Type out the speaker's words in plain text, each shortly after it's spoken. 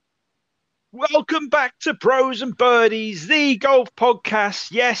Welcome back to Pros and Birdies, the golf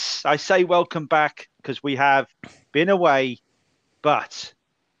podcast. Yes, I say welcome back because we have been away, but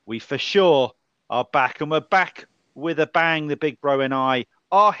we for sure are back, and we're back with a bang. The big bro and I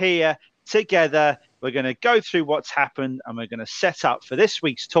are here together. We're going to go through what's happened and we're going to set up for this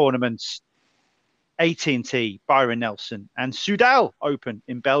week's tournaments. AT&T, Byron Nelson, and Soudal Open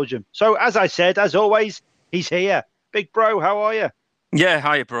in Belgium. So, as I said, as always, he's here. Big bro, how are you? Yeah,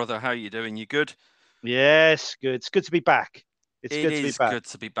 hi brother. How you doing? You good? Yes, good. It's good to be back. It's It good to be is back. good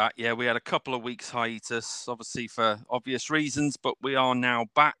to be back. Yeah, we had a couple of weeks hiatus, obviously for obvious reasons, but we are now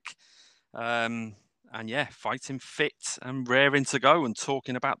back. Um, and yeah, fighting fit and raring to go and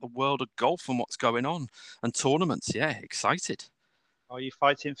talking about the world of golf and what's going on and tournaments. Yeah, excited. Are you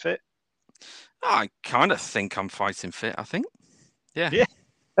fighting fit? I kind of think I'm fighting fit. I think. Yeah, Yeah,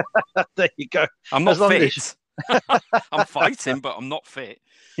 there you go. I'm not As long as fit. I'm fighting, but I'm not fit.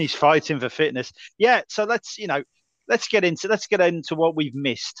 he's fighting for fitness. Yeah, so let's get into what we've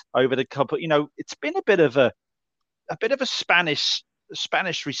missed over the couple. It's been a bit of a Spanish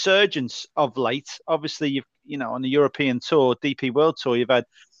resurgence of late. Obviously, on the European tour, DP World Tour, you've had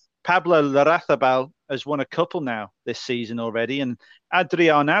Pablo Larrazabal has won a couple now this season already, and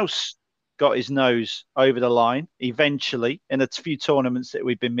Adrian Aus got his nose over the line eventually in a few tournaments that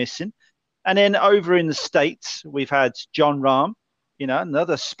we've been missing. And then over in the States, we've had John Rahm,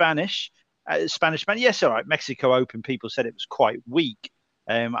 another Spanish man. Yes, all right. Mexico Open, people said it was quite weak.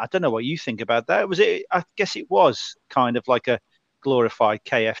 I don't know what you think about that. Was it? I guess it was kind of like a glorified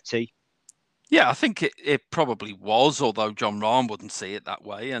KFT. Yeah, I think it probably was, although John Rahm wouldn't see it that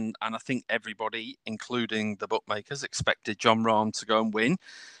way. And I think everybody, including the bookmakers, expected John Rahm to go and win.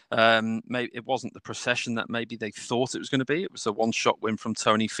 Maybe it wasn't the procession that maybe they thought it was going to be. It was a one-shot win from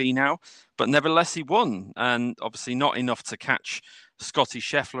Tony Finau, but nevertheless he won, and obviously not enough to catch Scotty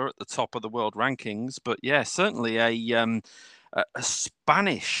Scheffler at the top of the world rankings. But yeah, certainly a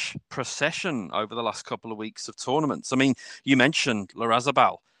Spanish procession over the last couple of weeks of tournaments. I mean, you mentioned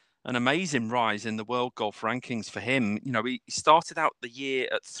Larrazabal, an amazing rise in the world golf rankings for him. You know, he started out the year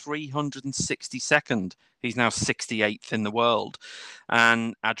at 362nd. He's now 68th in the world.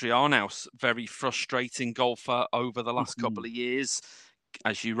 And Adrianaus, very frustrating golfer over the last couple of years,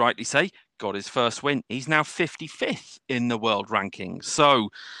 as you rightly say, got his first win. He's now 55th in the world rankings. So,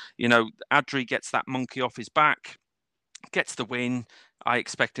 Adri gets that monkey off his back, gets the win. I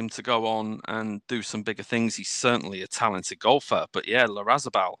expect him to go on and do some bigger things. He's certainly a talented golfer. But yeah,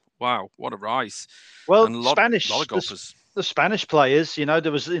 Larrazabal, wow, what a rise. Well, And a lot of Spanish golfers. the Spanish players,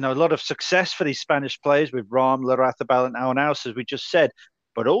 there was a lot of success for these Spanish players with Ram, Larrazabal, and Aonaus, as we just said,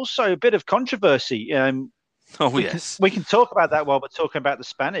 but also a bit of controversy. Oh, We can yes. we can talk about that while we're talking about the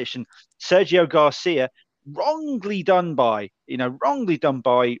Spanish and Sergio Garcia, wrongly done by. They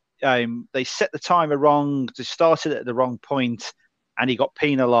set the timer wrong. They started at the wrong point, and he got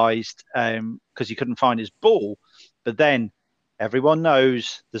penalised because he couldn't find his ball. But then everyone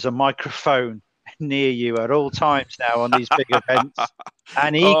knows there's a microphone near you at all times now on these big events,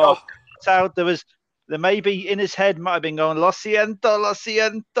 and he got Oh, cut out. There maybe in his head might have been going lo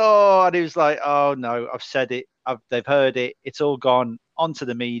siento, and he was like, "Oh no, I've said it. They've heard it. It's all gone onto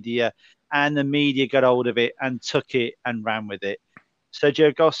the media." And the media got hold of it and took it and ran with it.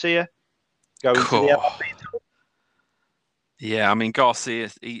 Sergio Garcia going to the cool. LRB. Yeah, I mean, Garcia,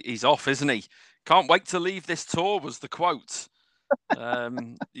 he's off, isn't he? Can't wait to leave this tour, was the quote.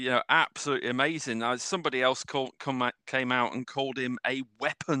 Absolutely amazing. Somebody else came out and called him a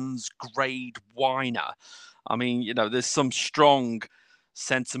weapons grade whiner. I mean, there's some strong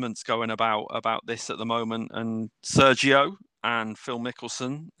sentiments going about this at the moment, and Sergio and Phil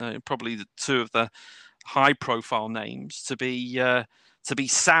Mickelson, probably the two of the high profile names to be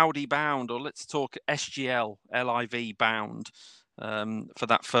Saudi bound, or let's talk SGL LIV bound, for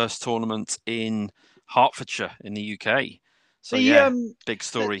that first tournament in Hertfordshire in the UK. So The yeah, um big the,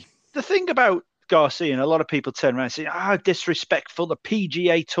 story. the thing about Garcia, and a lot of people turn around and say, "Ah, disrespectful. The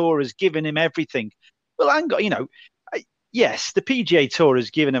PGA Tour has given him everything." Well, I got yes, the PGA Tour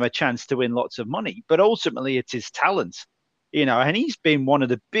has given him a chance to win lots of money, but ultimately it's his talent, and he's been one of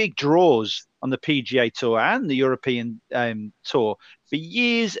the big draws on the PGA Tour and the European Tour for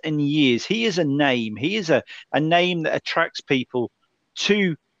years and years. He is a name. He is a name that attracts people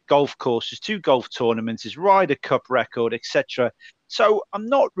to golf courses, to golf tournaments, his Ryder Cup record, etc. So I'm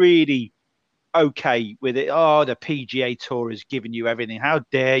not really okay with it. Oh, the PGA Tour has given you everything. How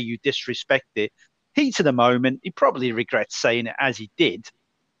dare you disrespect it? Heat of the moment. He probably regrets saying it as he did.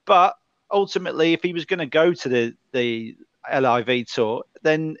 But ultimately, if he was going to go to the LIV tour,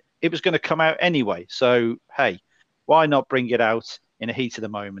 then it was going to come out anyway. So hey, why not bring it out in a heat of the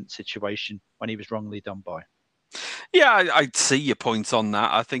moment situation when he was wrongly done by. Yeah, I see your point on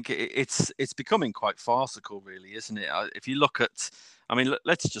that. I think it's becoming quite farcical, really, isn't it? If you look at, I mean,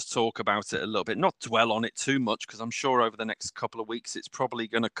 let's just talk about it a little bit, not dwell on it too much, because I'm sure over the next couple of weeks it's probably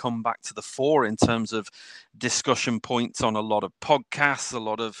going to come back to the fore in terms of discussion points on a lot of podcasts, a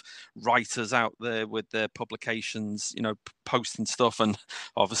lot of writers out there with their publications, posting stuff, and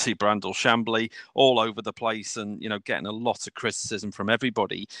obviously Brandel Chambly all over the place, and getting a lot of criticism from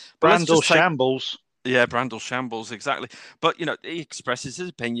everybody. But Brandel Shambles. Yeah, Brandel Shambles, exactly. But, he expresses his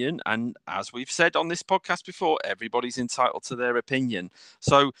opinion. And as we've said on this podcast before, everybody's entitled to their opinion.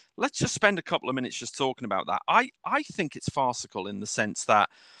 So let's just spend a couple of minutes just talking about that. I think it's farcical in the sense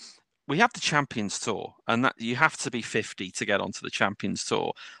that we have the Champions Tour, and that you have to be 50 to get onto the Champions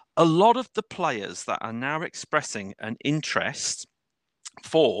Tour. A lot of the players that are now expressing an interest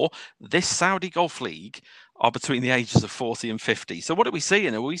for this Saudi Golf League are between the ages of 40 and 50. So what are we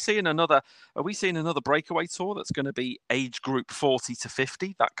seeing? Are we seeing another breakaway tour that's going to be age group 40 to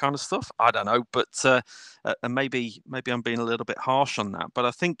 50, that kind of stuff? I don't know, but and maybe I'm being a little bit harsh on that. But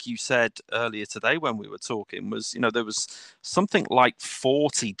I think you said earlier today when we were talking was, there was something like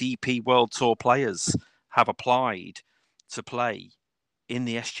 40 DP World Tour players have applied to play in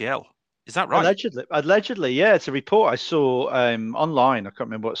the SGL. Is that right? Allegedly, yeah. It's a report I saw online. I can't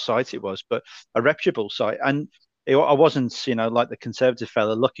remember what site it was, but a reputable site. And I wasn't, like the conservative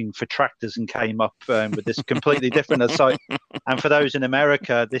fella looking for tractors and came up with this completely different site. And for those in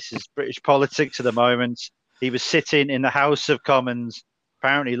America, this is British politics at the moment. He was sitting in the House of Commons,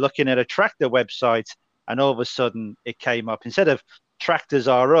 apparently looking at a tractor website, and all of a sudden it came up. Instead of tractors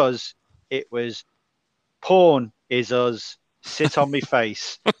are us, it was porn is us.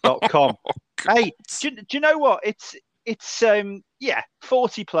 sitonmeface.com. Hey, do you know what? It's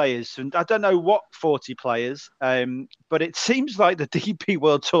 40 players, and I don't know what 40 players, but it seems like the DP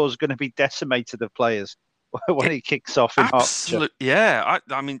World Tour is going to be decimated of players when it kicks off in Hertfordshire. Yeah,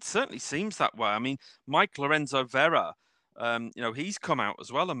 I mean, it certainly seems that way. I mean, Mike Lorenzo Vera, he's come out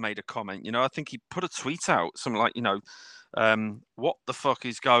as well and made a comment. I think he put a tweet out, something like, what the fuck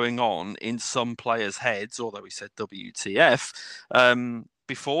is going on in some players' heads, although he said WTF,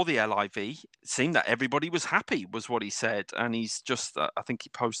 before the LIV. It seemed that everybody was happy, was what he said. And he's just, I think he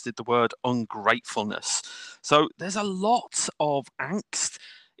posted the word ungratefulness. So there's a lot of angst,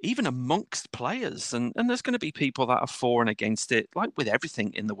 even amongst players. And there's going to be people that are for and against it, like with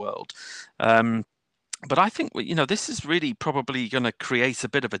everything in the world. But I think, this is really probably going to create a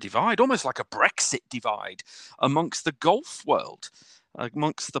bit of a divide, almost like a Brexit divide amongst the golf world,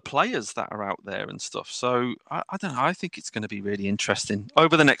 amongst the players that are out there and stuff. So I don't know. I think it's going to be really interesting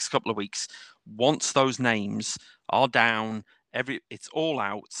over the next couple of weeks. Once those names are down, it's all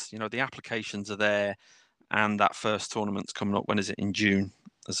out. The applications are there, and that first tournament's coming up. When is it? In June,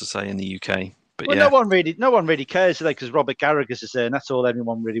 as I say, in the UK. But well, yeah. no one really cares today because Robert Garrigus is there, and that's all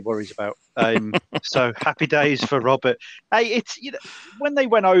anyone really worries about. So happy days for Robert. Hey, it's when they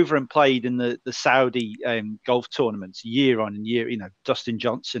went over and played in the Saudi golf tournaments year on and year, Dustin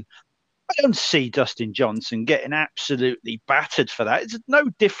Johnson. I don't see Dustin Johnson getting absolutely battered for that. It's no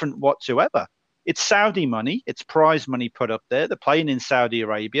different whatsoever. It's Saudi money. It's prize money put up there. They're playing in Saudi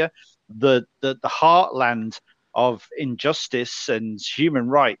Arabia, the heartland of injustice and human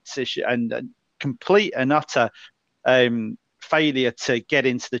rights and complete and utter failure to get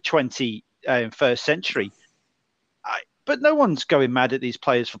into the 21st century. But no one's going mad at these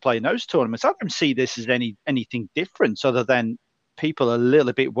players for playing those tournaments. I don't see this as anything different other than people are a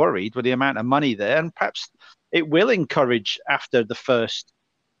little bit worried with the amount of money there. And perhaps it will encourage after the first,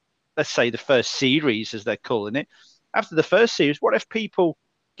 let's say the first series, as they're calling it. After the first series, what if people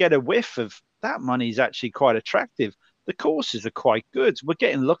get a whiff of that money is actually quite attractive? The courses are quite good. We're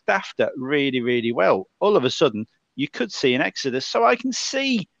getting looked after really, really well. All of a sudden, you could see an exodus. So I can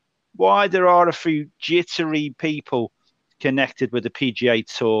see why there are a few jittery people connected with the PGA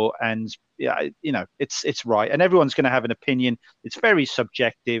Tour. And, it's right. And everyone's going to have an opinion. It's very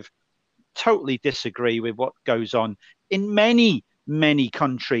subjective. Totally disagree with what goes on in many, many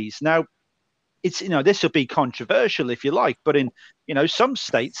countries. Now, it's, this will be controversial if you like, but in, some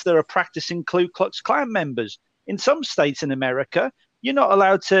states, there are practicing Ku Klux Klan members. In some states in America, you're not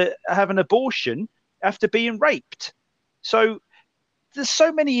allowed to have an abortion after being raped. So there's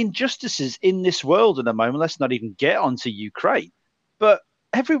so many injustices in this world at the moment. Let's not even get onto Ukraine. But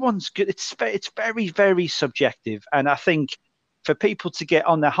everyone's good. It's very, very subjective. And I think for people to get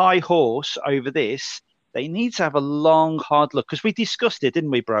on their high horse over this, they need to have a long, hard look. Because we discussed it,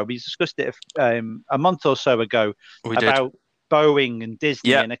 didn't we, bro? We discussed it a month or so ago about Boeing and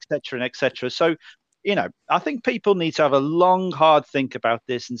Disney and et cetera and et cetera. So I think people need to have a long, hard think about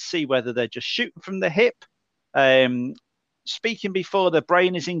this and see whether they're just shooting from the hip, um, speaking before their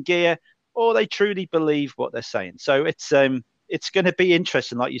brain is in gear, or they truly believe what they're saying. So it's going to be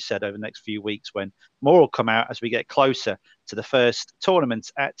interesting, like you said, over the next few weeks when more will come out as we get closer to the first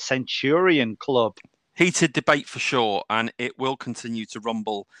tournament at Centurion Club. Heated debate for sure, and it will continue to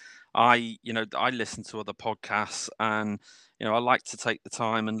rumble. I listen to other podcasts, and I like to take the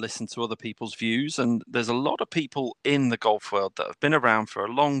time and listen to other people's views. And there's a lot of people in the golf world that have been around for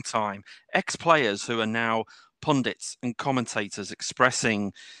a long time, ex-players who are now pundits and commentators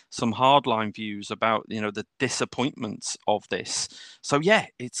expressing some hardline views about the disappointments of this. So yeah,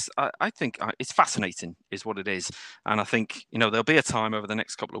 I think it's fascinating is what it is, and I think there'll be a time over the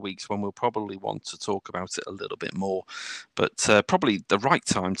next couple of weeks when we'll probably want to talk about it a little bit more, but probably the right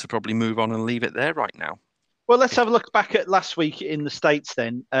time to probably move on and leave it there right now. Well, let's have a look back at last week in the States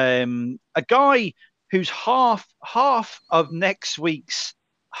then. A guy who's half of next week's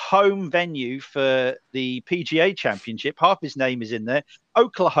home venue for the PGA Championship. Half his name is in there.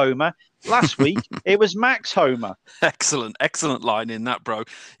 Oklahoma. Last week it was Max Homa. Excellent line in that, bro.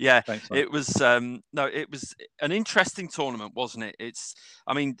 Yeah, thanks, it was it was an interesting tournament, wasn't it?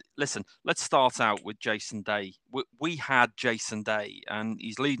 Listen, let's start out with Jason Day. We had Jason Day, and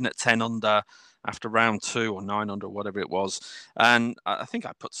he's leading at 10 under after round 2 or 9 under, whatever it was. And I think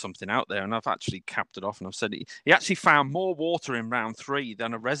I put something out there, and I've actually capped it off, and I've said he actually found more water in round 3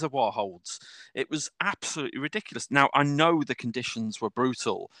 than a reservoir holds. It was absolutely ridiculous. Now, I know the conditions were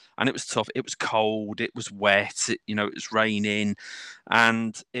brutal, and it was tough. It was cold, it was wet, it was raining,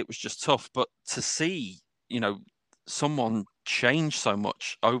 and it was just tough. But to see, someone change so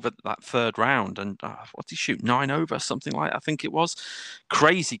much over that third round, and what did he shoot, 9 over, something like that, I think it was.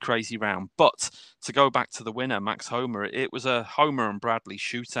 Crazy round. But to go back to the winner, Max Homa, it was a Homa and Bradley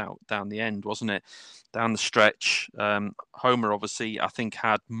shootout down the end, wasn't it? Down the stretch. Homa obviously, I think,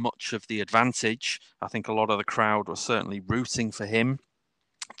 had much of the advantage. I think a lot of the crowd were certainly rooting for him.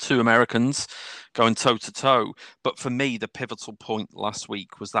 2 Americans going toe to toe. But for me, the pivotal point last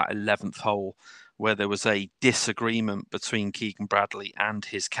week was that 11th hole, where there was a disagreement between Keegan Bradley and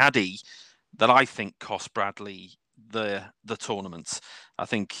his caddy that I think cost Bradley the tournament. I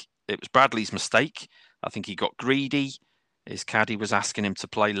think it was Bradley's mistake. I think he got greedy. His caddy was asking him to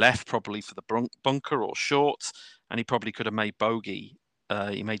play left, probably for the bunker or short, and he probably could have made bogey.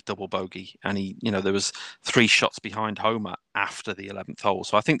 He made double bogey, and there was 3 shots behind Homa after the 11th hole.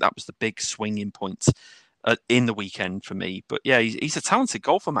 So I think that was the big swinging point in the weekend for me. But yeah, he's a talented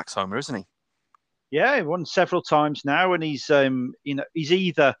golfer, Max Homa, isn't he? Yeah, he won several times now, and he's he's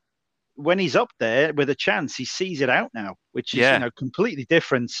either, when he's up there with a chance, he sees it out now, which is completely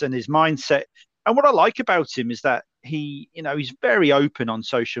different, and his mindset. And what I like about him is that he's very open on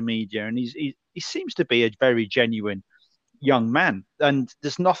social media, and he seems to be a very genuine young man, and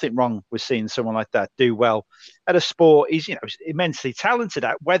there's nothing wrong with seeing someone like that do well at a sport he's immensely talented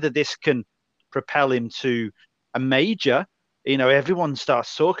at. Whether this can propel him to a major, everyone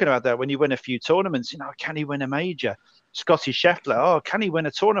starts talking about that when you win a few tournaments. Can he win a major? Scotty Scheffler, oh, can he win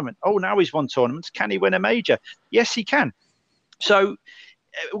a tournament? Oh, now he's won tournaments, can he win a major? Yes, he can. So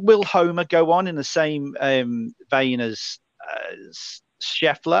will Homa go on in the same vein as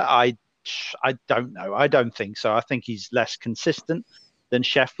Scheffler? I don't know. I don't think so. I think he's less consistent than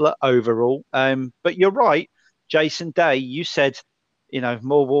Scheffler overall. But you're right, Jason Day. You said,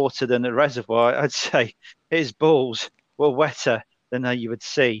 more water than a reservoir. I'd say his balls were wetter than you would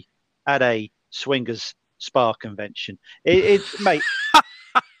see at a swingers spa convention. Mate.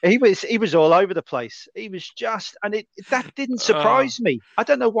 He was all over the place. He was just, and that didn't surprise me. I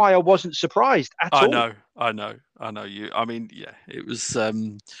don't know why I wasn't surprised at all. I know you. I mean, yeah, it was.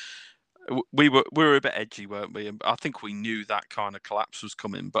 We were a bit edgy, weren't we? And I think we knew that kind of collapse was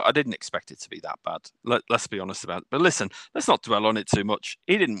coming, but I didn't expect it to be that bad. Let's be honest about it. But listen, let's not dwell on it too much.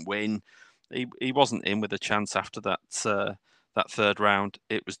 He didn't win. He wasn't in with a chance after that third round.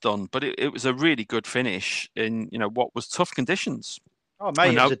 It was done. But it was a really good finish in what was tough conditions. Oh,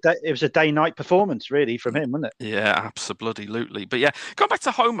 mate, it was a day-night performance, really, from him, wasn't it? Yeah, absolutely. But yeah, going back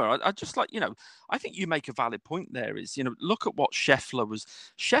to Homa, I just like, I think you make a valid point there is, look at what Scheffler was.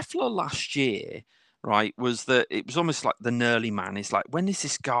 Scheffler last year, right, was that it was almost like the Nurly man. It's like, when is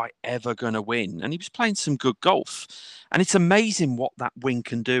this guy ever going to win? And he was playing some good golf. And it's amazing what that win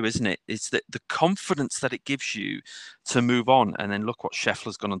can do, isn't it? It's that the confidence that it gives you to move on. And then look what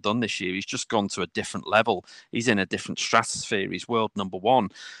Scheffler's gone and done this year. He's just gone to a different level. He's in a different stratosphere. He's world number 1.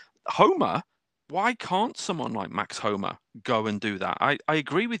 Homa, why can't someone like Max Homa go and do that? I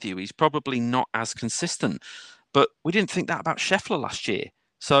agree with you. He's probably not as consistent. But we didn't think that about Scheffler last year.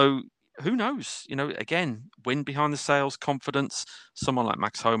 So who knows? Again, win behind the sails, confidence. Someone like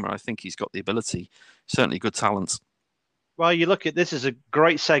Max Homer, I think he's got the ability. Certainly good talent. Well, you look at this is a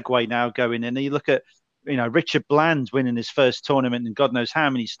great segue now going in. You look at, Richard Bland winning his first tournament and God knows how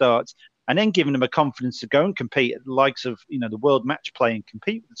many starts, and then giving him a confidence to go and compete at the likes of, the World Match Play and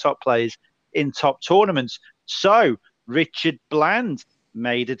compete with the top players in top tournaments. So Richard Bland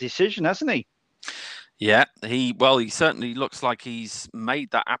made a decision, hasn't he? Yeah, he certainly looks like he's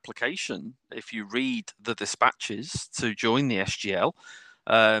made that application. If you read the dispatches to join the SGL,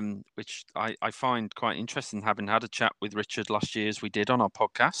 which I find quite interesting, having had a chat with Richard last year, as we did on our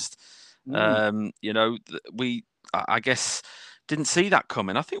podcast. I guess didn't see that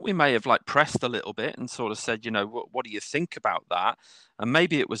coming. I think we may have pressed a little bit and sort of said, what do you think about that? And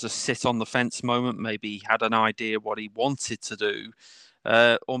maybe it was a sit on the fence moment. Maybe he had an idea what he wanted to do.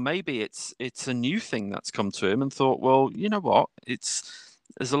 Or maybe it's a new thing that's come to him and thought, well, you know what? There's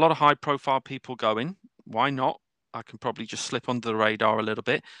a lot of high profile people going. Why not? I can probably just slip under the radar a little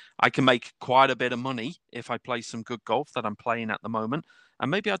bit. I can make quite a bit of money if I play some good golf that I'm playing at the moment. And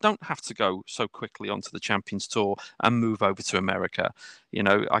maybe I don't have to go so quickly onto the Champions Tour and move over to America.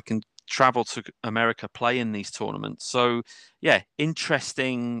 I can travel to America, play in these tournaments. So, yeah,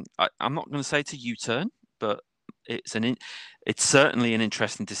 interesting. I'm not going to say it's a U-turn, but it's certainly an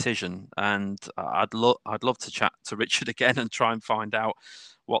interesting decision, and I'd love to chat to Richard again and try and find out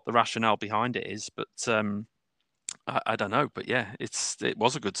what the rationale behind it is. But I don't know. But yeah, it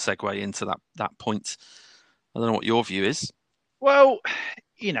was a good segue into that point. I don't know what your view is. Well,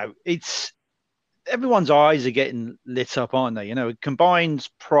 it's everyone's eyes are getting lit up, aren't they? A combined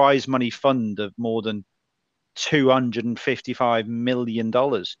prize money fund of more than $255 million,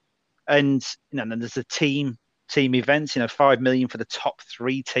 and then there's a team events, 5 million for the top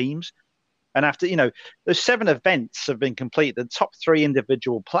 3 teams. And after, those 7 events have been complete, the top 3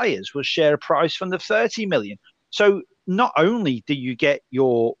 individual players will share a prize fund of 30 million. So not only do you get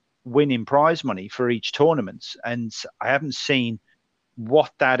your winning prize money for each tournament, and I haven't seen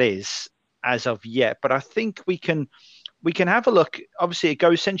what that is as of yet, but I think we can have a look. Obviously, it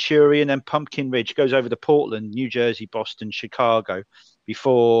goes Centurion and Pumpkin Ridge, goes over to Portland, New Jersey, Boston, Chicago,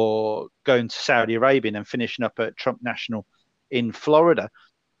 before going to Saudi Arabia and finishing up at Trump National in Florida.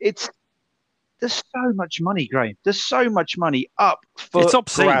 There's so much money, Graham. There's so much money up for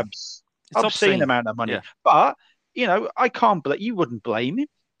grabs. It's obscene amount of money. Yeah. But, I can't blame you. Wouldn't blame him.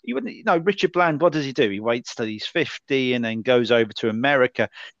 You wouldn't, Richard Bland, what does he do? He waits till he's 50 and then goes over to America.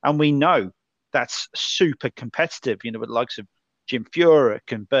 And we know that's super competitive, with the likes of Jim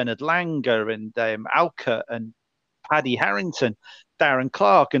Furyk and Bernard Langer and Alka and Paddy Harrington, Darren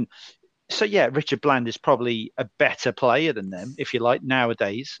Clarke. And so, yeah, Richard Bland is probably a better player than them, if you like,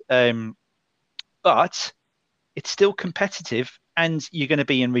 nowadays. But it's still competitive, and you're going to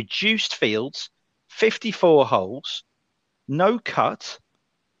be in reduced fields, 54 holes, no cut.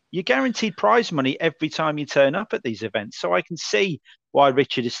 You're guaranteed prize money every time you turn up at these events. So I can see why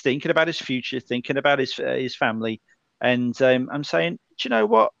Richard is thinking about his future, thinking about his family. And I'm saying, do you know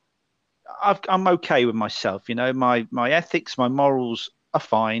what? I'm okay with myself. My ethics, my morals are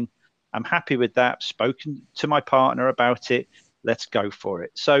fine. I'm happy with that. I've spoken to my partner about it. Let's go for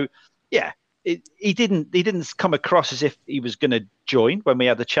it. So, yeah, he didn't come across as if he was going to join when we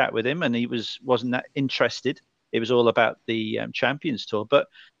had the chat with him, and he wasn't that interested. It was all about the Champions Tour. But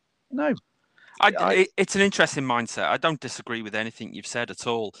no, it's an interesting mindset. I don't disagree with anything you've said at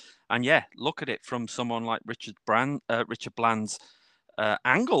all. And yeah, look at it from someone like Richard Bland's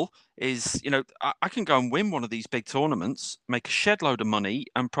angle is, I can go and win one of these big tournaments, make a shed load of money,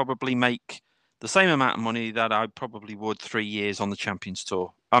 and probably make the same amount of money that I probably would 3 years on the Champions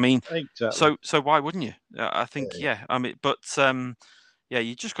Tour. I mean, exactly. So why wouldn't you? I think, yeah. I mean, but yeah,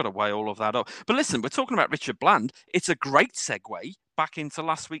 you just got to weigh all of that up. But listen, we're talking about Richard Bland. It's a great segue back into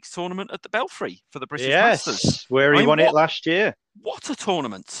last week's tournament at the Belfry for the British Masters. Where he won it last year. What a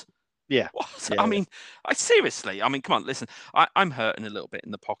tournament. Yeah. I mean, seriously, come on, listen, I'm hurting a little bit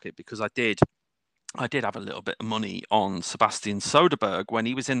in the pocket because I did have a little bit of money on Sebastian Soderberg when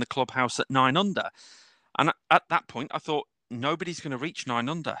he was in the clubhouse at 9 under. And at that point, I thought, nobody's going to reach 9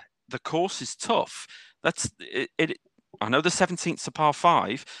 under. The course is tough. I know the 17th's a par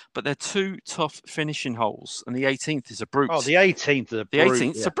 5, but they're 2 tough finishing holes, and the 18th is a brute. Oh, the 18th is a brute. The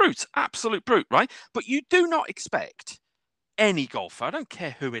 18th is a brute, absolute brute, right? But you do not expect any golfer, I don't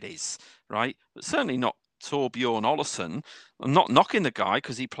care who it is, right? But certainly not Torbjorn Olesen. I'm not knocking the guy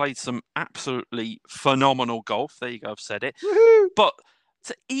because he played some absolutely phenomenal golf. There you go, I've said it. Woo-hoo! But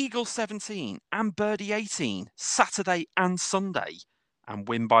to eagle 17 and birdie 18 Saturday and Sunday and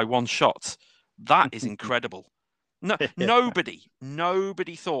win by 1 shot, that is incredible. No,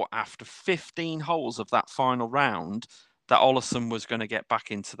 nobody thought after 15 holes of that final round that Ollison was going to get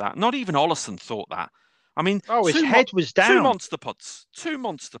back into that. Not even Ollison thought that. I mean, Oh, his head was down. two monster putts.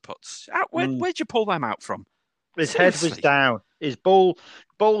 Mm. Where'd you pull them out from? His head was Seriously. down. His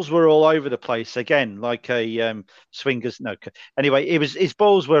balls were all over the place again, like a swingers. No, anyway, it was his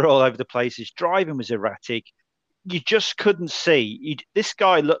balls were all over the place. His driving was erratic. You just couldn't see. This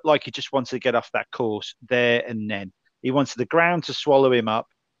guy looked like he just wanted to get off that course there and then. He wanted the ground to swallow him up,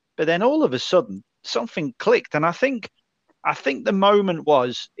 but then all of a sudden something clicked, and I think the moment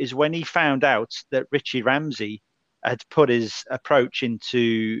is when he found out that Richie Ramsey had put his approach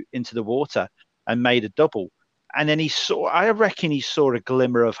into the water and made a double. And then I reckon he saw a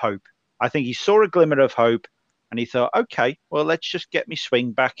glimmer of hope. I think he saw a glimmer of hope and he thought, okay, well, let's just get me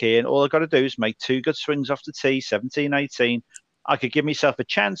swing back in. All I've got to do is make two good swings off the tee, 17, 18. I could give myself a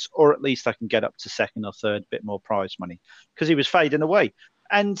chance, or at least I can get up to second or third, bit more prize money, because he was fading away.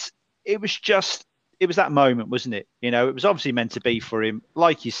 And it was that moment, wasn't it? It was obviously meant to be for him.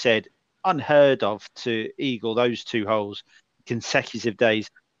 Like you said, unheard of to eagle those two holes consecutive days,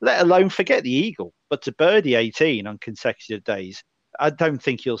 let alone forget the eagle, but to birdie 18 on consecutive days. I don't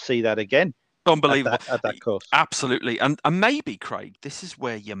think you'll see that again Unbelievable. at that course. Absolutely. And maybe, Craig, this is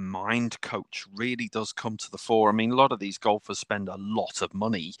where your mind coach really does come to the fore. I mean, a lot of these golfers spend a lot of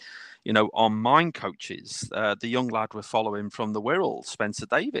money, on mind coaches. The young lad we're following from the Wirral, Spencer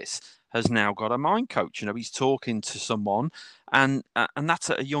Davis, has now got a mind coach. He's talking to someone, and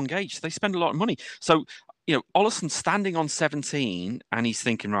that's at a young age. They spend a lot of money. So, Ollison's standing on 17 and he's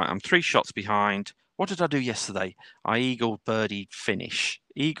thinking, right, I'm 3 shots behind. What did I do yesterday? I eagled, birdied, finish.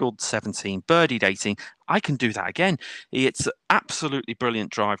 Eagled 17, birdied 18. I can do that again. It's an absolutely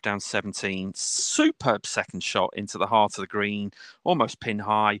brilliant drive down 17. Superb second shot into the heart of the green, almost pin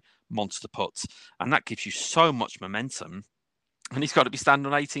high, monster putts. And that gives you so much momentum. And he's got to be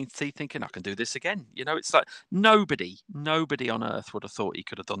standing on 18th tee thinking, I can do this again. It's like nobody on earth would have thought he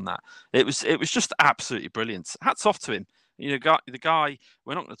could have done that. It was just absolutely brilliant. Hats off to him. The guy,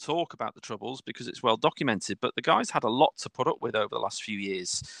 we're not going to talk about the troubles because it's well documented, but the guy's had a lot to put up with over the last few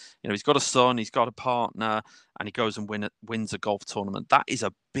years. He's got a son, he's got a partner, and he goes and wins a golf tournament. That is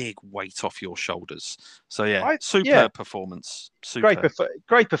a big weight off your shoulders. So, superb performance. Superb.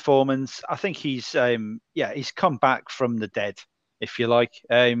 Great performance. I think he's come back from the dead, if you like.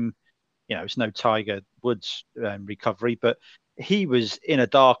 It's no Tiger Woods recovery, but he was in a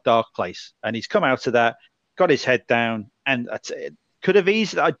dark place, and he's come out of that, got his head down, and it could have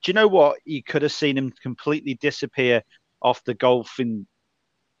easily. Do you know what? You could have seen him completely disappear off the golfing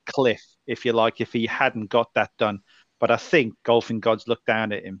cliff, if you like, if he hadn't got that done. But I think golfing gods looked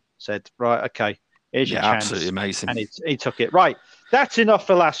down at him, said, "Right, okay, here's your chance." Absolutely amazing, and he took it. Right, that's enough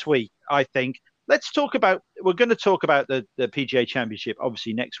for last week, I think. Let's talk about. We're going to talk about the PGA Championship,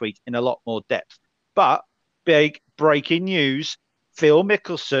 obviously next week in a lot more depth. But big breaking news: Phil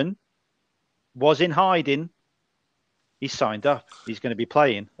Mickelson was in hiding. He's signed up. He's going to be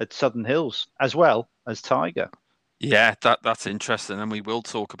playing at Southern Hills as well as Tiger. Yeah, that's interesting, and we will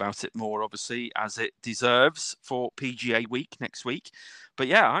talk about it more, obviously, as it deserves for PGA Week next week. But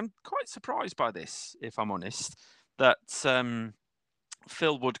yeah, I'm quite surprised by this, if I'm honest, that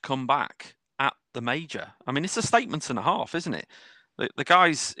Phil would come back at the major. I mean, it's a statement and a half, isn't it? The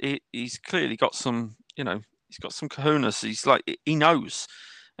guy's he's clearly got some, he's got some kahunas. He's like, he knows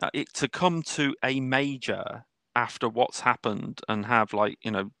to come to a major after what's happened and have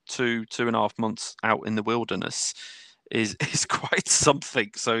 2.5 months out in the wilderness is quite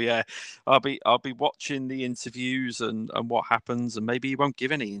something. So yeah, I'll be watching the interviews and what happens, and maybe he won't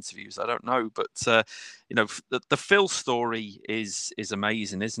give any interviews. I don't know, but the Phil story is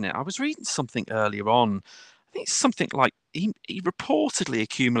amazing, isn't it? I was reading something earlier on. I think it's something like he reportedly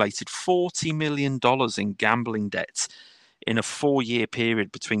accumulated $40 million in gambling debt in a 4-year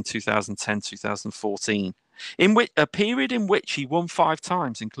period between 2010 2014. In a period in which he won 5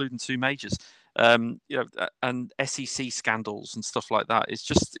 times, including 2 majors, and SEC scandals and stuff like that. It's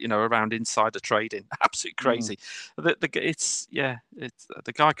just around insider trading, absolutely crazy. The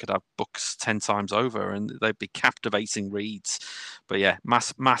guy could have books 10 times over, and they'd be captivating reads. But yeah,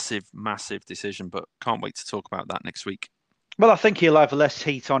 massive decision. But can't wait to talk about that next week. Well, I think he'll have less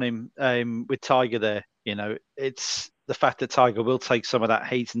heat on him with Tiger there. It's the fact that Tiger will take some of that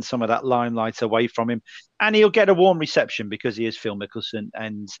hate and some of that limelight away from him, and he'll get a warm reception because he is Phil Mickelson,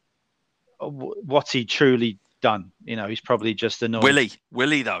 and what's he truly done? He's probably just annoying.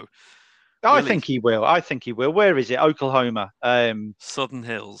 Willie though. I think he will. Where is it? Oklahoma. Southern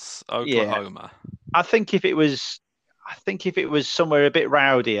Hills, Oklahoma. Yeah. I think if it was somewhere a bit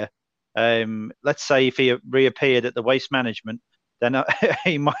rowdier, Let's say if he reappeared at the Waste Management, then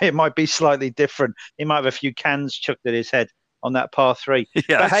it might be slightly different. He might have a few cans chucked at his head on that par 3. Yeah,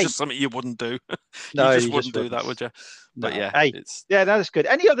 But that's hey, just something you wouldn't do. You no, just you wouldn't just do wouldn't. that, would you? But No. yeah, Hey, it's yeah, that is good.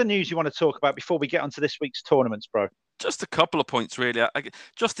 Any other news you want to talk about before we get onto this week's tournaments, bro? just a couple of points really.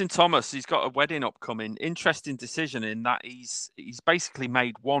 Justin Thomas, he's got a wedding upcoming. Interesting decision in that he's basically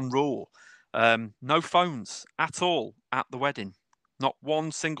made one rule: no phones at all at the wedding. Not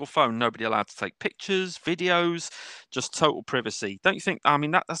one single phone. Nobody allowed to take pictures, videos, just total privacy. Don't you think? I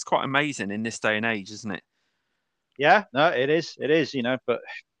mean, that's quite amazing in this day and age, isn't it? Yeah, no, it is. It is, but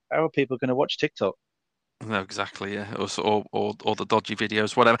how are people going to watch TikTok? No, exactly. Yeah, or the dodgy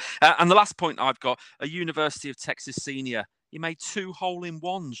videos, whatever. And the last point I've got: a University of Texas senior. He made 2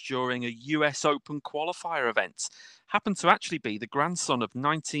 hole-in-ones during a US Open qualifier event. Happened to actually be the grandson of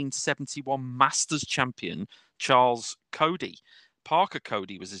 1971 Masters champion Charles Cody. Parker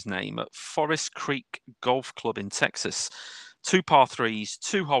Cody was his name at Forest Creek Golf Club in Texas. 2 par 3s,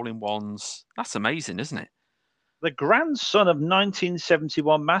 2 hole-in-ones. That's amazing, isn't it? The grandson of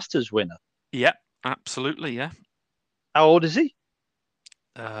 1971 Masters winner. Yep, absolutely. Yeah. How old is he?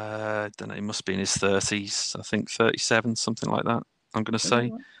 I don't know. He must be in his 30s. I think 37, something like that. I'm going to say.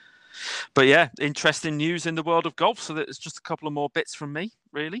 But yeah, interesting news in the world of golf. So there's just a couple of more bits from me,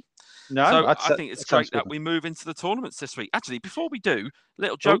 really. No, so I think it's great that good. we move into the tournaments this week. Actually, before we do,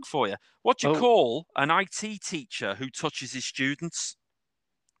 little joke for you. What do you call an IT teacher who touches his students?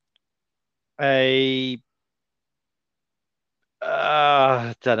 I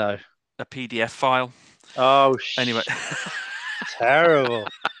don't know. A PDF file. Oh, anyway. Terrible.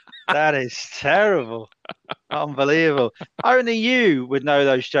 That is terrible. Unbelievable. Only you would know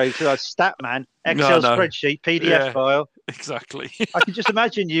those jokes. Like Statman, Excel spreadsheet, PDF file. Exactly. I can just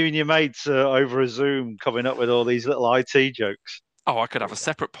imagine you and your mates over a Zoom coming up with all these little IT jokes. Oh, I could have a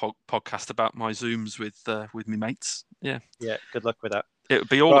separate podcast about my Zooms with my mates. Yeah. Yeah. Good luck with that. It would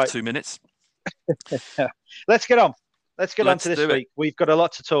be all of 2 minutes. Let's get on. Let's get on to this week. We've got a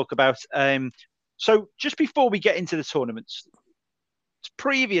lot to talk about. So just before we get into the tournaments,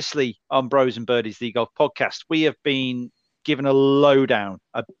 previously on Bros and Birdies, the golf podcast, we have been given a lowdown,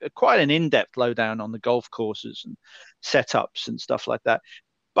 quite an in-depth lowdown on the golf courses and setups and stuff like that.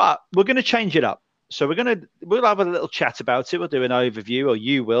 But we're going to change it up. So we'll have a little chat about it. We'll do an overview, or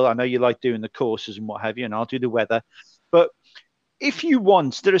you will. I know you like doing the courses and what have you, and I'll do the weather. But if you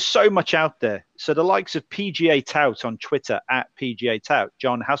want, there is so much out there. So the likes of PGA Tout on Twitter at PGA Tout,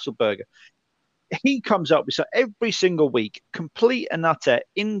 John Hasselberger, he comes up with every single week, complete and utter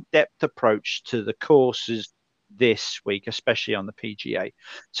in-depth approach to the courses this week, especially on the PGA.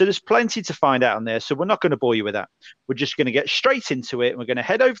 So there's plenty to find out on there. So we're not going to bore you with that. We're just going to get straight into it. And we're going to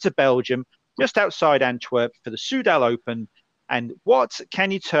head over to Belgium, just outside Antwerp, for the Soudal Open. And what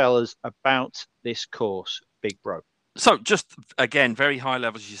can you tell us about this course, Big Bro? So just, again, very high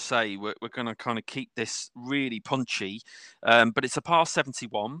level, as you say, we're going to kind of keep this really punchy. But it's a par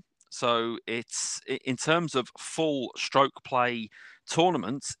 71. So it's, in terms of full stroke play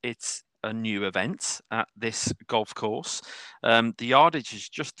tournament, it's a new event at this golf course. The yardage is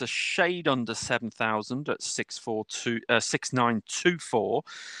just a shade under 7,000 at 6,924,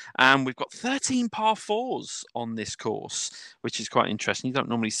 and we've got 13 par 4s on this course, which is quite interesting. You don't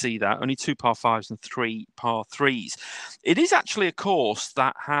normally see that. Only 2 par 5s and 3 par 3s. It is actually a course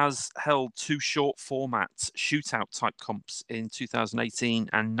that has held 2 short format shootout type comps in 2018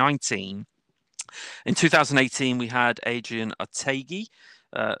 and 19. In 2018, we had Adrian Otaegui,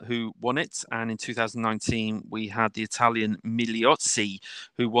 who won it. And in 2019, we had the Italian Migliozzi,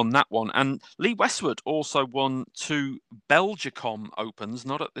 who won that one. And Lee Westwood also won 2 Belgicom Opens,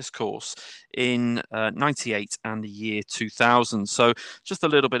 not at this course, in 98 and the year 2000. So just a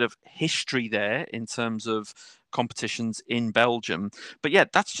little bit of history there in terms of competitions in Belgium. But yeah,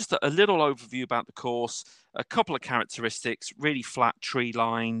 that's just a little overview about the course. A couple of characteristics: really flat, tree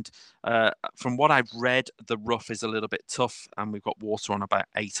lined. From what I've read, the rough is a little bit tough, and we've got water on about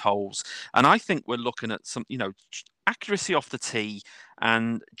 8 holes. And I think we're looking at some, accuracy off the tee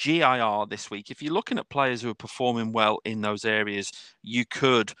and GIR this week. If you're looking at players who are performing well in those areas, you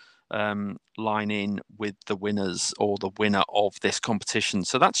could line in with the winners or the winner of this competition.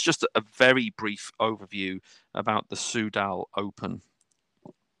 So that's just a very brief overview about the Soudal Open.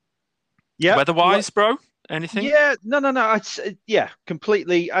 Yeah. Weather-wise, bro? Anything? Yeah, no.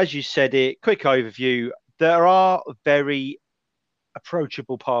 Completely. As you said it, quick overview. There are very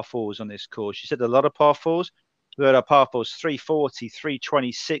approachable par 4s on this course. You said a lot of par 4s. There are par 4s 340,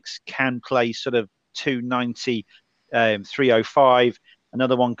 326 can play sort of 290, 305.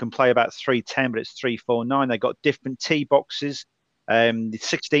 Another one can play about 310, but it's 349. They've got different tee boxes. the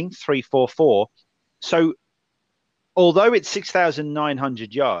 16th, 344. So although it's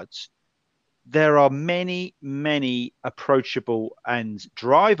 6,900 yards, there are many, many approachable and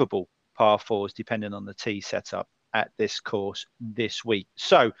drivable par fours, depending on the tee setup at this course this week.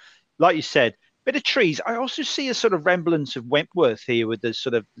 So, like you said, bit of trees. I also see a sort of remnants of Wentworth here with the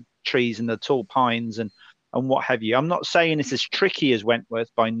sort of trees and the tall pines and what have you. I'm not saying it's as tricky as Wentworth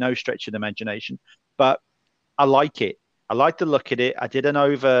by no stretch of the imagination, but I like it. I like the look at it. I did a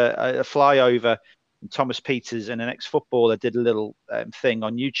flyover. Thomas Peters and an ex-footballer did a little thing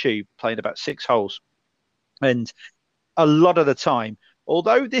on YouTube, playing about 6 holes, and a lot of the time,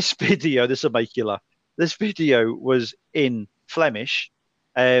 although this video, this will make you laugh, this video was in Flemish.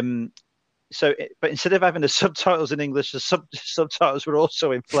 But instead of having the subtitles in English, the subtitles were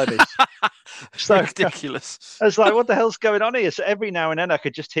also in Flemish. So ridiculous. I was like, what the hell's going on here? So every now and then I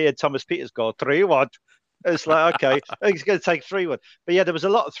could just hear Thomas Peters go 3-1. It's like, okay, I think it's going to take 3-wood. But yeah, there was a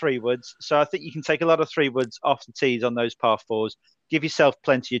lot of 3-woods. So I think you can take a lot of 3-woods off the tees on those par fours. Give yourself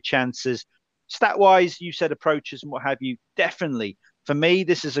plenty of chances. Stat wise, you said approaches and what have you. Definitely. For me,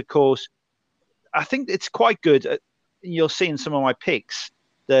 this is a course. I think it's quite good. You'll see in some of my picks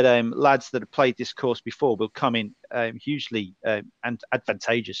that lads that have played this course before will come in hugely and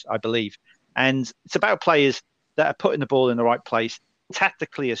advantageous, I believe. And it's about players that are putting the ball in the right place,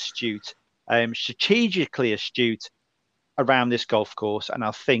 tactically astute, strategically astute around this golf course, and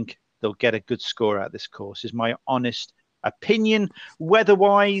I think they'll get a good score out of this course, is my honest opinion.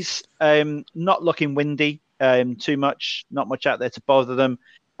 Weather-wise, not looking windy too much, not much out there to bother them.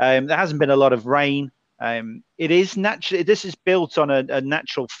 There hasn't been a lot of rain. It is naturally, this is built on a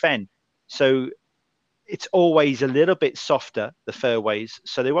natural fen, so it's always a little bit softer, the fairways,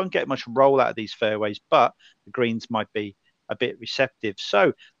 so they won't get much roll out of these fairways, but the greens might be a bit receptive.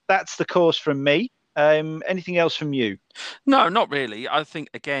 So that's the course from me. Anything else from you? No, not really. I think,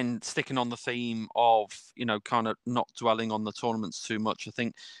 again, sticking on the theme of, kind of not dwelling on the tournaments too much. I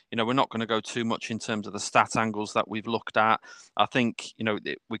think, we're not going to go too much in terms of the stat angles that we've looked at. I think,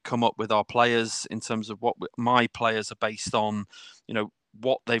 we come up with our players in terms of what my players are based on,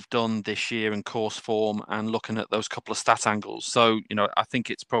 what they've done this year in course form and looking at those couple of stat angles. So, I think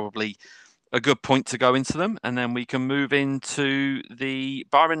it's probably a good point to go into them, and then we can move into the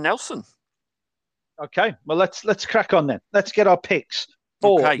Byron Nelson. Okay, well let's crack on then. Let's get our picks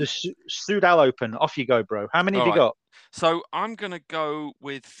for the Soudal Open. Off you go, bro. How many have you got? So I'm going to go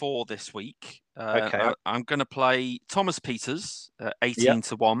with 4 this week. Okay. I'm going to play Thomas Peters,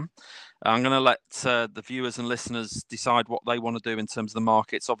 18-1. I'm going to let the viewers and listeners decide what they want to do in terms of the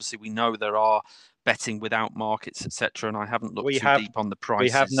markets. Obviously, we know there are betting without markets, etc., and I haven't looked too deep on the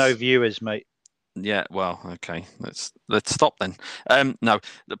prices. We have no viewers, mate. Yeah, well, okay. Let's stop then. No,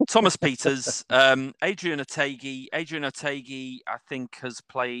 Thomas Peters, Adrian Otaegui. Adrian Otaegui, I think, has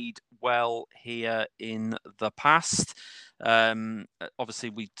played well here in the past.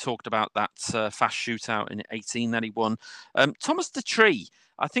 Obviously, we talked about that fast shootout in 18 that he won. Thomas Detry,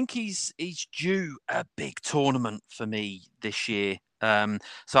 I think he's due a big tournament for me this year.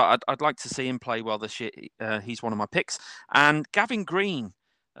 So I'd like to see him play well this year. He's one of my picks. And Gavin Green.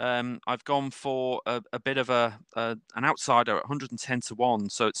 I've gone for a bit of an outsider at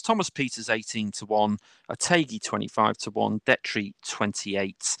 110-1. So it's Thomas Peters 18-1, Otaegui 25-1, Detry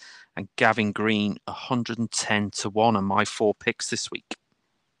 28, and Gavin Green 110-1 are my 4 picks this week.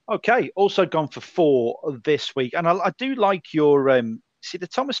 Okay, also gone for 4 this week, and I do like your see the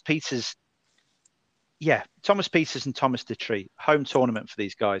Thomas Peters. Yeah, Thomas Peters and Thomas Detry, home tournament for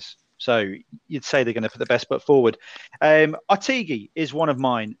these guys. So you'd say they're going to put the best foot forward. Otaegui is one of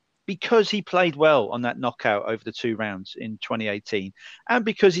mine because he played well on that knockout over the 2 rounds in 2018 and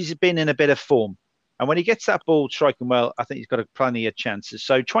because he's been in a bit of form. And when he gets that ball striking well, I think he's got plenty of chances.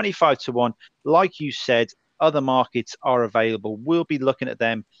 So 25-1, like you said, other markets are available. We'll be looking at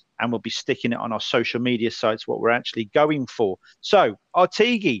them and we'll be sticking it on our social media sites, what we're actually going for. So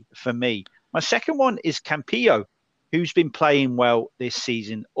Otaegui for me. My second one is Campillo, who's been playing well this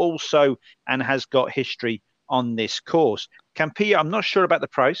season also and has got history on this course. Campillo, I'm not sure about the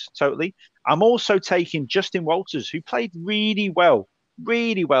price totally. I'm also taking Justin Walters, who played really well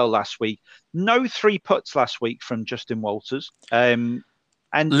last week. No 3 putts last week from Justin Walters. And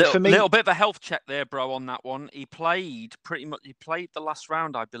for me, little bit of a health check there, bro, on that one. He played the last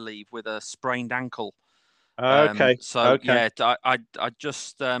round, I believe, with a sprained ankle. Okay. Yeah, I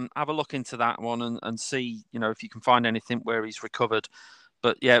just have a look into that one and see, if you can find anything where he's recovered.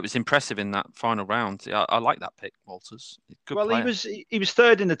 But yeah, it was impressive in that final round. I like that pick, Walters. Good player. He was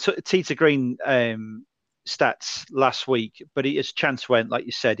third in the tee to green stats last week, but his chance went, like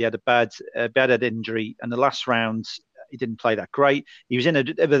you said, he had a bad head injury, and the last round he didn't play that great. He was in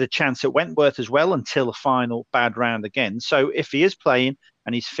with a chance at Wentworth as well until the final bad round again. So if he is playing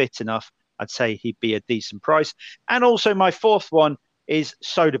and he's fit enough, I'd say he'd be a decent price. And also my fourth one is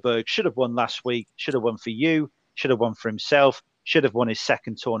Soderberg. Should have won last week. Should have won for you. Should have won for himself. Should have won his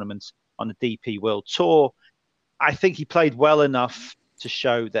second tournament on the DP World Tour. I think he played well enough to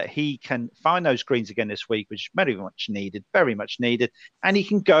show that he can find those greens again this week, which is very much needed, and he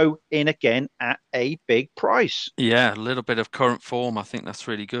can go in again at a big price. Yeah, a little bit of current form. I think that's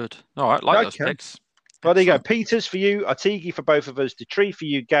really good. All right, like those picks. Well, there you go. Peters for you, Artigui for both of us, Detree for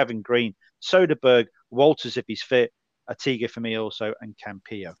you, Gavin Green, Soderberg, Walters if he's fit, Artigui for me also, and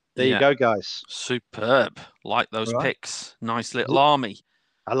Campillo. There you go, guys. Superb. Like those picks. Nice little army.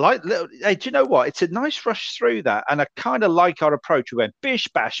 I like little. Hey, do you know what? It's a nice rush through that, and I kind of like our approach. We went bish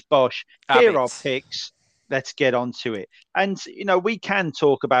bash bosh. Here are our picks. Let's get on to it. And we can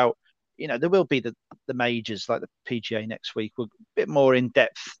talk about. There will be the majors like the PGA next week. We'll a bit more in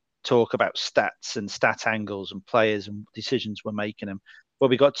depth talk about stats and stat angles and players and decisions we're making them.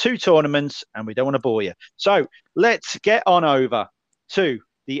 But we've got 2 tournaments, and we don't want to bore you. So let's get on over to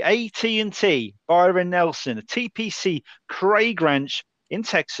the AT&T Byron Nelson, a TPC Craig Ranch in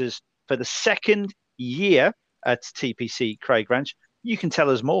Texas for the second year at TPC Craig Ranch. You can tell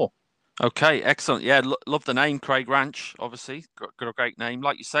us more. Okay, excellent. Yeah, love the name, Craig Ranch, obviously. Got a great name.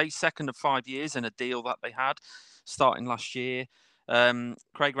 Like you say, second of 5 years in a deal that they had starting last year.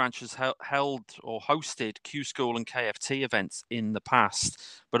 Craig Ranch has held or hosted Q School and KFT events in the past,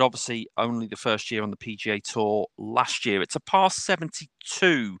 but obviously only the first year on the PGA Tour last year. It's a par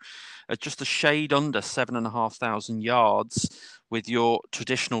 72, just a shade under 7,500 yards, with your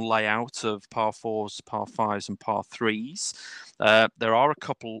traditional layout of par 4s, par 5s, and par 3s. There are a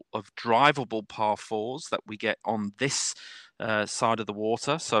couple of drivable par 4s that we get on this side of the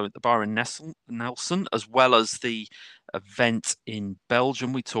water. So the Byron Nelson, as well as the event in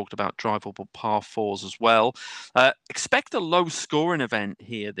Belgium. We talked about drivable par 4s as well. Expect a low scoring event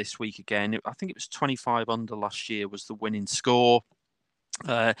here this week again. I think it was 25 under last year was the winning score.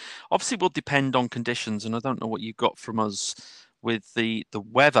 Obviously will depend on conditions, and I don't know what you got from us with the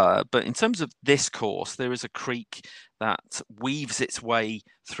weather, but in terms of this course, there is a creek that weaves its way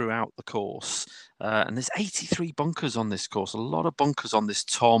throughout the course, and there's 83 bunkers on this course, a lot of bunkers on this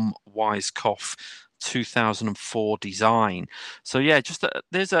Tom Weiskopf 2004 design. So yeah, just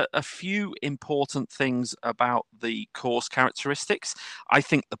there's a few important things about the course characteristics. I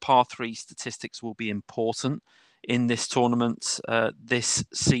think the par 3 statistics will be important in this tournament this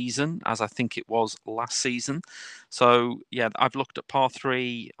season, as I think it was last season. So yeah, I've looked at par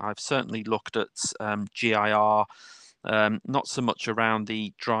 3. I've certainly looked at GIR, not so much around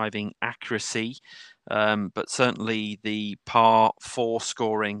the driving accuracy, but certainly the par 4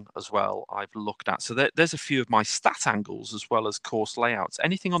 scoring as well I've looked at. So there's a few of my stat angles as well as course layouts.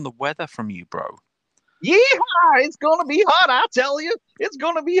 Anything on the weather from you, bro? Yeah, it's going to be hot, I tell you. It's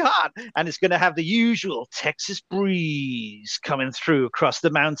going to be hot. And it's going to have the usual Texas breeze coming through across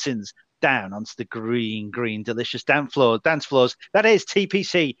the mountains down onto the green, delicious dance floors. That is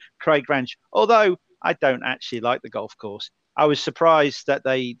TPC Craig Ranch. Although I don't actually like the golf course. I was surprised that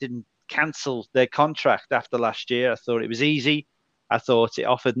they didn't cancel their contract after last year. I thought it was easy. I thought it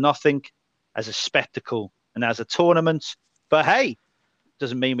offered nothing as a spectacle and as a tournament. But hey,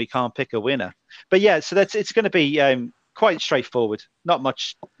 doesn't mean we can't pick a winner. But yeah, so it's going to be quite straightforward. Not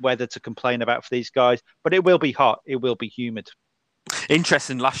much weather to complain about for these guys, but it will be hot. It will be humid.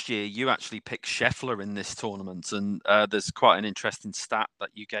 Interesting. Last year, you actually picked Scheffler in this tournament, and there's quite an interesting stat that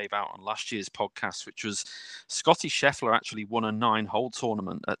you gave out on last year's podcast, which was Scotty Scheffler actually won a 9-hole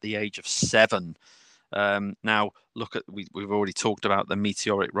tournament at the age of 7. Now, look at we've already talked about the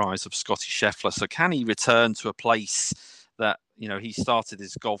meteoric rise of Scotty Scheffler. So, can he return to a place that he started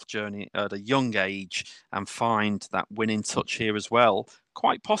his golf journey at a young age and find that winning touch here as well?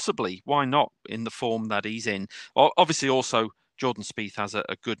 Quite possibly. Why not, in the form that he's in? Obviously, also Jordan Spieth has a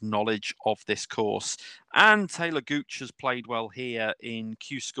good knowledge of this course, and Taylor Gooch has played well here in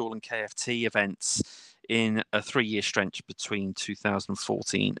Q School and KFT events in a 3-year stretch between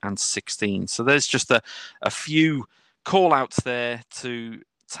 2014 and 16. So there's just a few call outs there to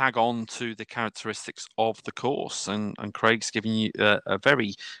tag on to the characteristics of the course, and Craig's giving you a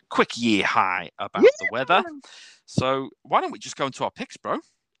very quick year high about the weather. So why don't we just go into our picks, bro?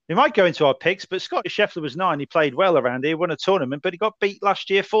 We might go into our picks, but Scotty Scheffler was 9. He played well around here, won a tournament, but he got beat last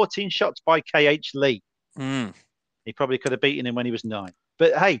year 14 shots by KH Lee. He probably could have beaten him when he was 9.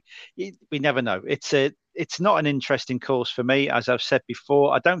 But hey, we never know. It's not an interesting course for me, as I've said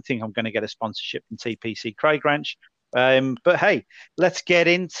before. I don't think I'm going to get a sponsorship from TPC Craig Ranch. But hey, let's get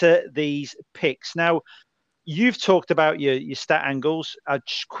into these picks. Now, you've talked about your stat angles. A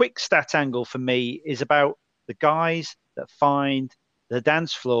quick stat angle for me is about the guys that find the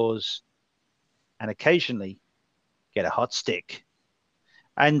dance floors and occasionally get a hot stick.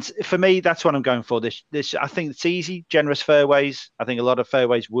 And for me, that's what I'm going for. This, I think it's easy, generous fairways. I think a lot of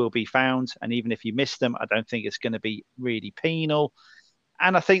fairways will be found, and even if you miss them, I don't think it's going to be really penal.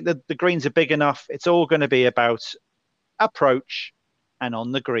 And I think that the greens are big enough. It's all going to be about approach and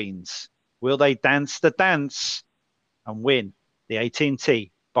on the greens. Will they dance the dance and win the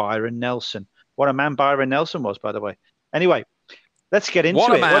AT&T Byron Nelson? What a man Byron Nelson was, by the way. Anyway, let's get into it.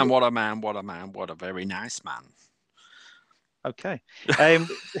 What a man, what a man, what a man, what a very nice man. Okay.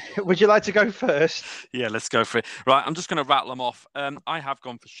 Would you like to go first? Yeah, let's go for it. Right, I'm just going to rattle them off. I have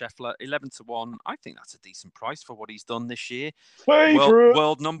gone for Scheffler, 11-1. I think that's a decent price for what he's done this year.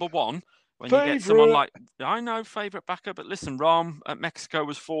 World number one. When you get someone like, I know, favourite backer, but listen, Rahm at Mexico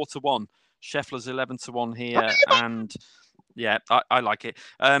was 4-1. Scheffler's 11-1 here, and yeah, I like it.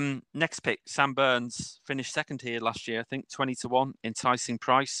 Next pick, Sam Burns, finished second here last year, I think, 20-1, enticing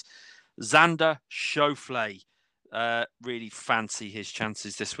price. Xander Schauffele. Really fancy his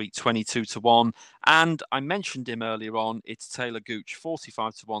chances this week, 22-1. And I mentioned him earlier on. It's Taylor Gooch,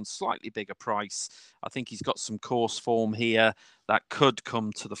 45-1, slightly bigger price. I think he's got some course form here that could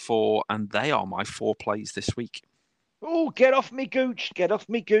come to the fore, and they are my 4 plays this week. Oh, get off me, Gooch! Get off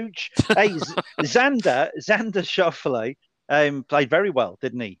me, Gooch! Hey, Xander Schauffele played very well,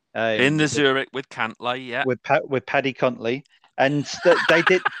 didn't he? In the Zurich with Cantlay, yeah, with Paddy Contley. And they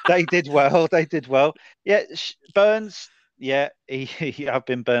did well. They did well. Yeah, Burns. Yeah, I've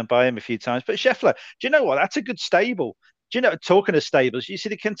been burned by him a few times. But Scheffler, do you know what? That's a good stable. Do you know? Talking of stables, you see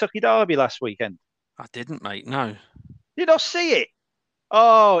the Kentucky Derby last weekend? I didn't, mate. No. Did not see it?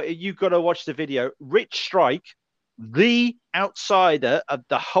 Oh, you've got to watch the video. Rich Strike, the outsider of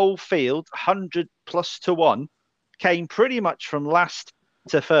the whole field, 100+1, came pretty much from last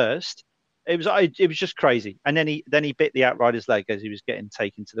to first. It was just crazy, and then he bit the outrider's leg as he was getting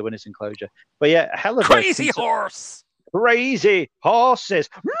taken to the winners' enclosure. But yeah, hell of crazy horses.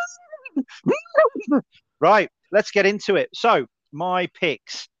 Right, let's get into it. So my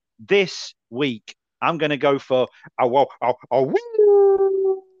picks this week, I'm going to go for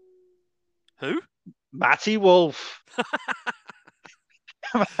who? Matty Wolff.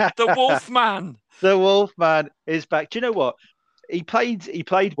 The Wolfman. The Wolfman is back. Do you know what? He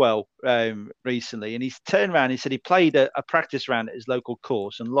played well recently, and he's turned around. He said he played a practice round at his local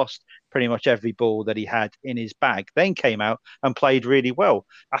course and lost pretty much every ball that he had in his bag. Then came out and played really well.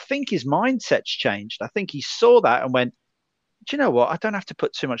 I think his mindset's changed. I think he saw that and went, do you know what? I don't have to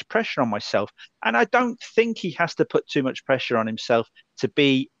put too much pressure on myself. And I don't think he has to put too much pressure on himself to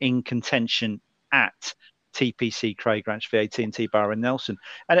be in contention at TPC Craig Ranch for AT&T Byron Nelson.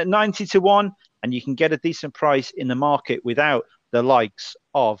 And at 90-1, and you can get a decent price in the market without the likes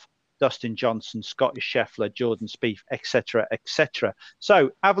of Dustin Johnson, Scotty Scheffler, Jordan Spieth, etc., etc.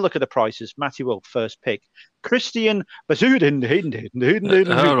 So have a look at the prices. Matty Wolff, first pick. Christian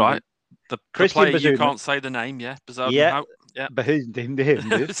Bezuidenhout. All right. The player you can't say the name, yeah. Yeah.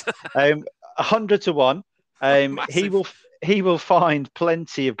 Bezuidenhout. 100-1. He will find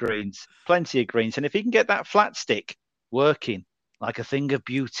plenty of greens. And if he can get that flat stick working like a thing of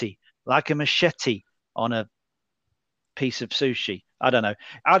beauty, like a machete on a piece of sushi, I don't know.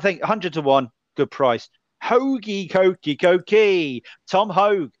 I think 100-1, good price. Hoagie Koki. Tom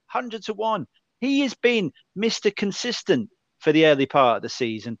Hoge, 100-1. He has been Mr. Consistent for the early part of the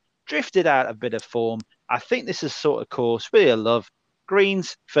season, drifted out a bit of form. I think this is sort of course we love.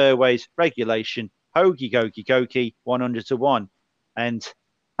 Greens, fairways, regulation. Hoagie Koki, 100-1. And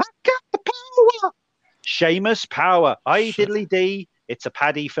I got the power. Seamus Power. Diddly D. It's a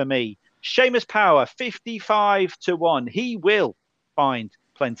paddy for me. Seamus Power, 55-1. He will find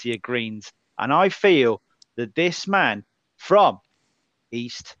plenty of greens. And I feel that this man from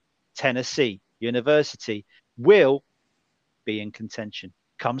East Tennessee University will be in contention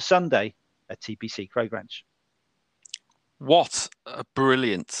come Sunday at TPC Craig Ranch. What a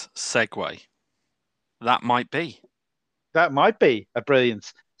brilliant segue that might be. That might be a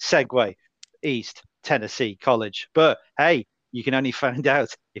brilliant segue, East Tennessee College. But hey, you can only find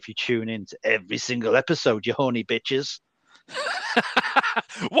out if you tune in to every single episode, you horny bitches.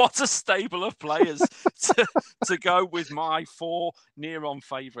 What a stable of players to go with my 4 near-on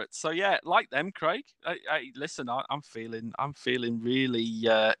favourites. So yeah, like them, Craig. Hey, listen, I'm feeling really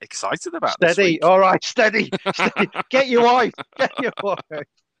excited about this week. All right, steady. Get your wife.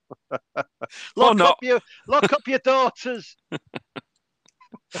 Lock up your daughters.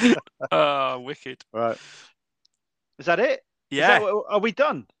 Oh, wicked. Right. Is that it? Yeah, Are we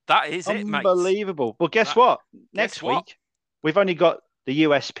done? that is it, mate. Unbelievable. Well, guess what? Guess Next what? week, we've only got the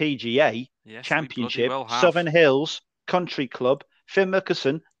USPGA Yes, we bloody Championship, well have. Southern Hills Country Club, Finn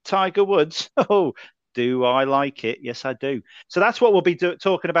Mickelson, Tiger Woods. Oh, do I like it? Yes, I do. So that's what we'll be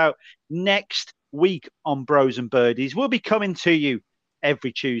talking about next week on Bros and Birdies. We'll be coming to you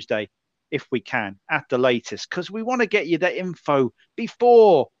every Tuesday, if we can, at the latest, because we want to get you the info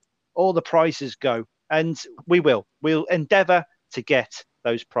before all the prices go. And we will. We'll endeavour to get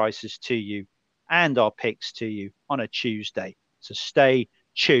those prices to you and our picks to you on a Tuesday. So stay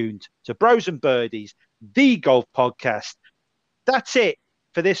tuned to Bros and Birdies, the golf podcast. That's it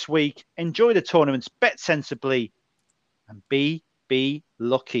for this week. Enjoy the tournaments, bet sensibly, and be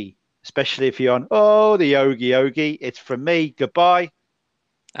lucky, especially if you're on, the Yogi. It's from me. Goodbye.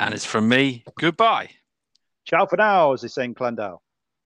 And it's from me. Goodbye. Ciao for now, as they say in Clondale.